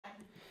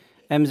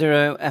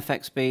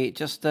M0FXB,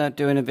 just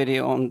doing a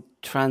video on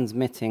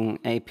transmitting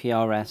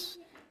Aprs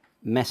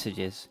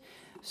messages.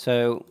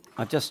 So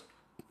I've just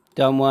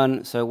done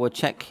one, so we'll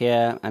check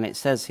here, and it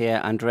says here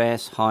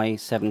Andreas Hi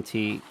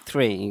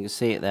 73. You can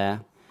see it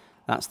there.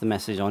 That's the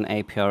message on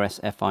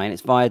Aprs FI, and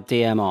it's via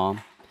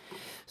DMR.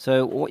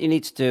 So what you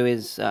need to do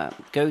is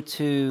go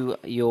to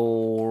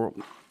your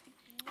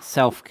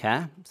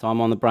self-care. So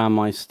I'm on the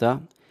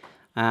Brandmeister,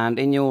 and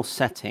in your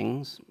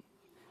settings,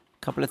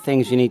 a couple of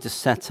things you need to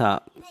set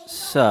up.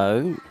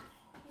 So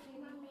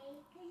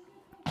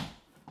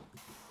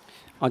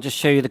I'll just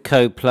show you the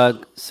code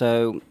plug.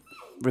 So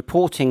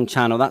reporting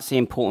channel, that's the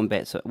important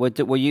bit. So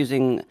we're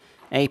using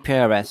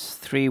APRS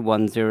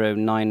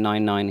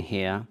 310999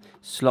 here,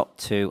 slot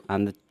 2,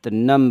 and the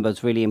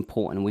number's really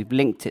important. We've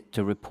linked it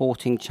to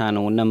reporting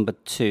channel number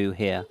 2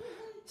 here.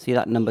 See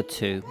that number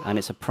 2, and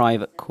it's a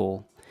private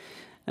call.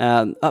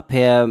 Up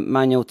here,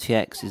 manual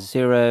TX is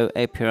 0,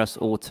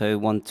 APRS auto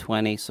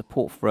 120,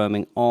 support for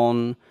roaming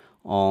on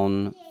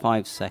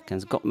 5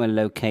 seconds. Got my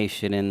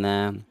location in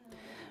there.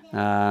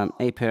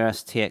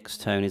 APRS TX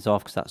tone is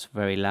off because that's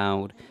very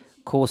loud.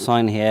 Call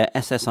sign here,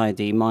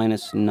 SSID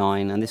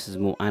 -9, and this is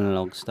more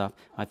analog stuff.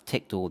 I've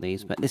ticked all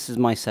these, but this is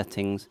my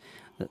settings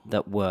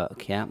that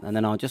work, yeah? And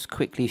then I'll just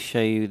quickly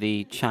show you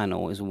the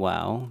channel as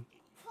well.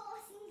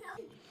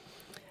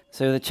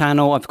 So the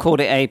channel, I've called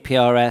it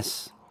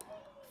APRS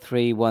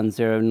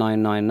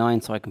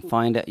 310999, so I can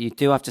find it. You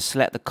do have to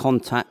select the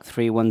contact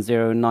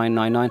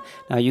 310999.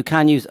 Now you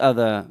can use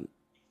other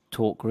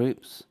talk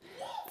groups.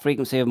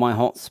 Frequency of my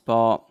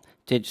hotspot,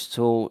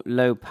 digital,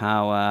 low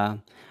power,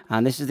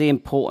 and this is the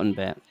important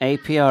bit.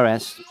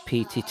 APRS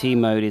PTT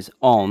mode is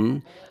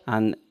on,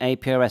 and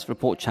APRS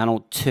report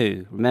channel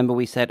 2. Remember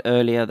we said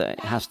earlier that it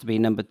has to be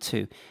number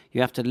 2.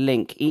 You have to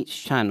link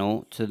each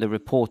channel to the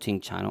reporting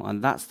channel,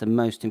 and that's the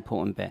most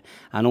important bit.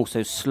 And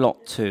also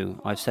slot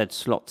 2. I've said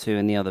slot 2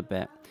 in the other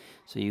bit.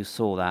 So you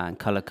saw that, and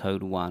color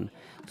code 1.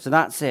 So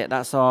that's it.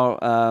 That's our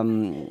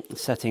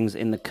settings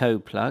in the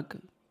code plug.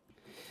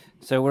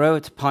 So we're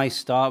over to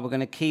PyStart. We're going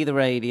to key the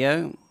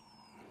radio.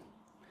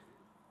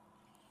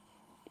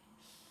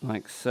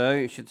 Like so.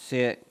 You should see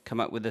it come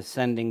up with a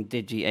sending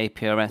digi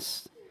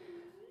APRS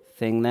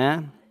thing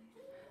there.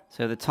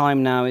 So the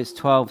time now is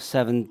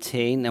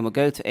 12:17. Then we'll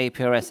go to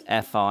APRS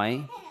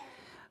FI.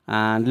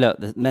 And look,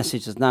 the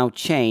message has now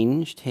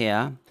changed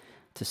here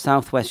to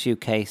Southwest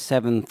UK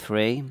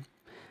 73.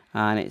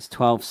 And it's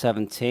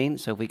 12:17.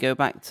 So if we go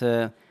back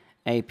to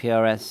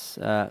APRS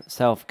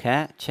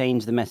self-care,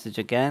 change the message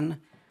again.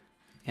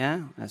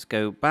 Yeah, let's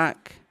go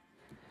back.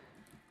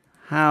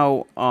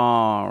 How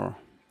are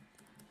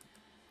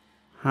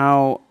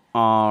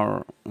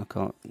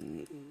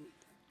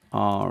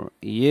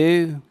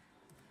you?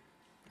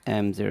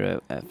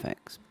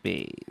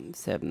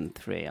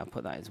 M0FXB73. I'll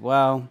put that as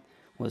well.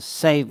 We'll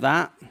save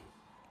that.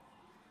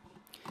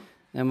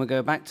 Then we'll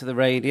go back to the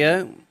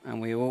radio,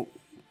 and we will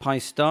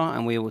PyStar,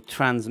 and we will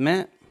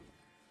transmit.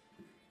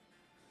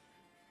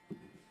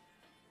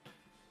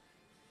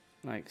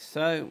 Like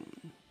so.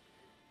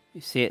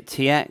 You see it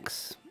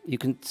TX. You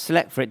can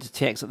select for it to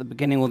TX at the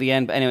beginning or the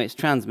end, but anyway, it's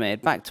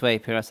transmitted back to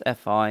APRS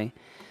FI.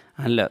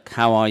 And look,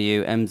 how are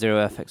you?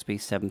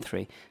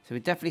 M0FXB73. So we're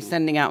definitely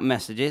sending out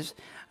messages.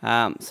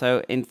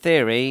 So in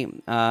theory,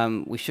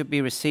 we should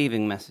be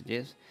receiving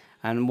messages.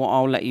 And what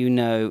I'll let you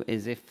know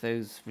is if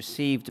those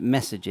received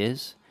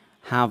messages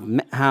have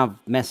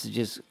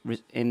messages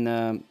in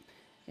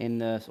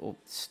the sort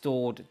of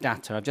stored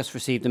data. I've just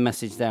received a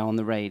message there on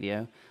the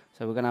radio.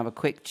 So we're going to have a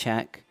quick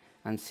check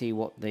and see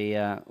what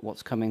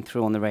what's coming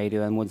through on the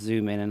radio, and we'll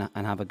zoom in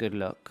and have a good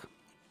look.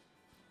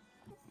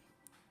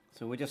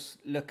 So we'll just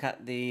look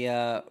at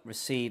the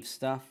received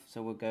stuff.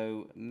 So we'll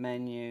go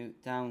menu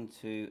down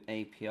to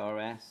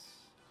APRS.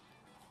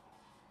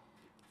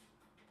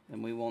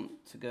 Then we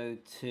want to go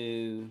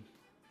to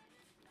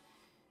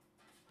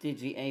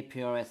Digi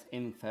APRS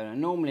info. And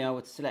normally I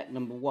would select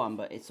number 1,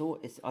 but I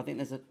think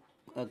there's a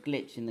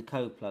glitch in the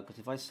code plug, because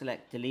if I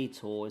select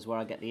delete all is where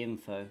I get the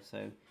info.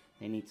 So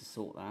they need to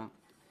sort that.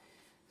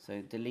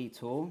 So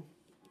delete all,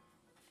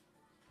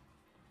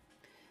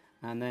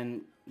 and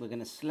then we're going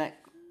to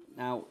select.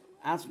 Now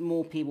as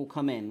more people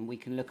come in, we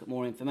can look at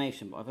more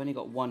information, but I've only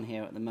got 1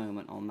 here at the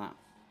moment on that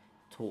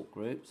talk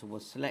group, so we'll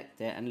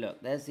select it, and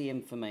look, there's the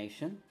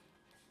information.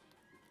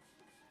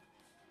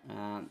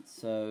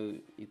 So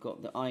you've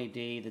got the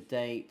ID, the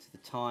date, the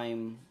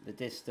time, the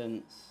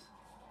distance,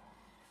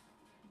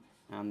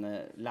 and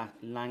the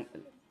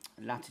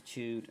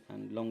latitude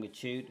and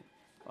longitude,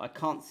 but I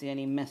can't see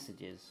any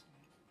messages.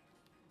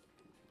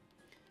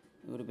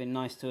 It would have been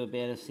nice to be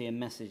able to see a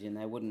message in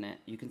there, wouldn't it?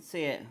 You can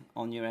see it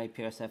on your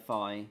APRS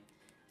FI,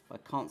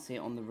 but I can't see it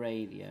on the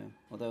radio,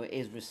 although it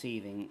is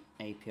receiving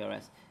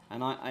APRS.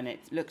 And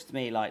it looks to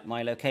me like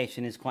my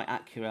location is quite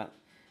accurate,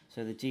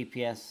 so the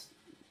GPS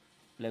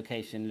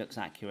location looks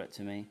accurate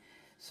to me.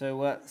 So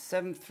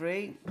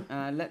 7.3,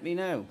 let me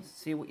know,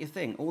 see what you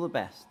think. All the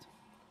best.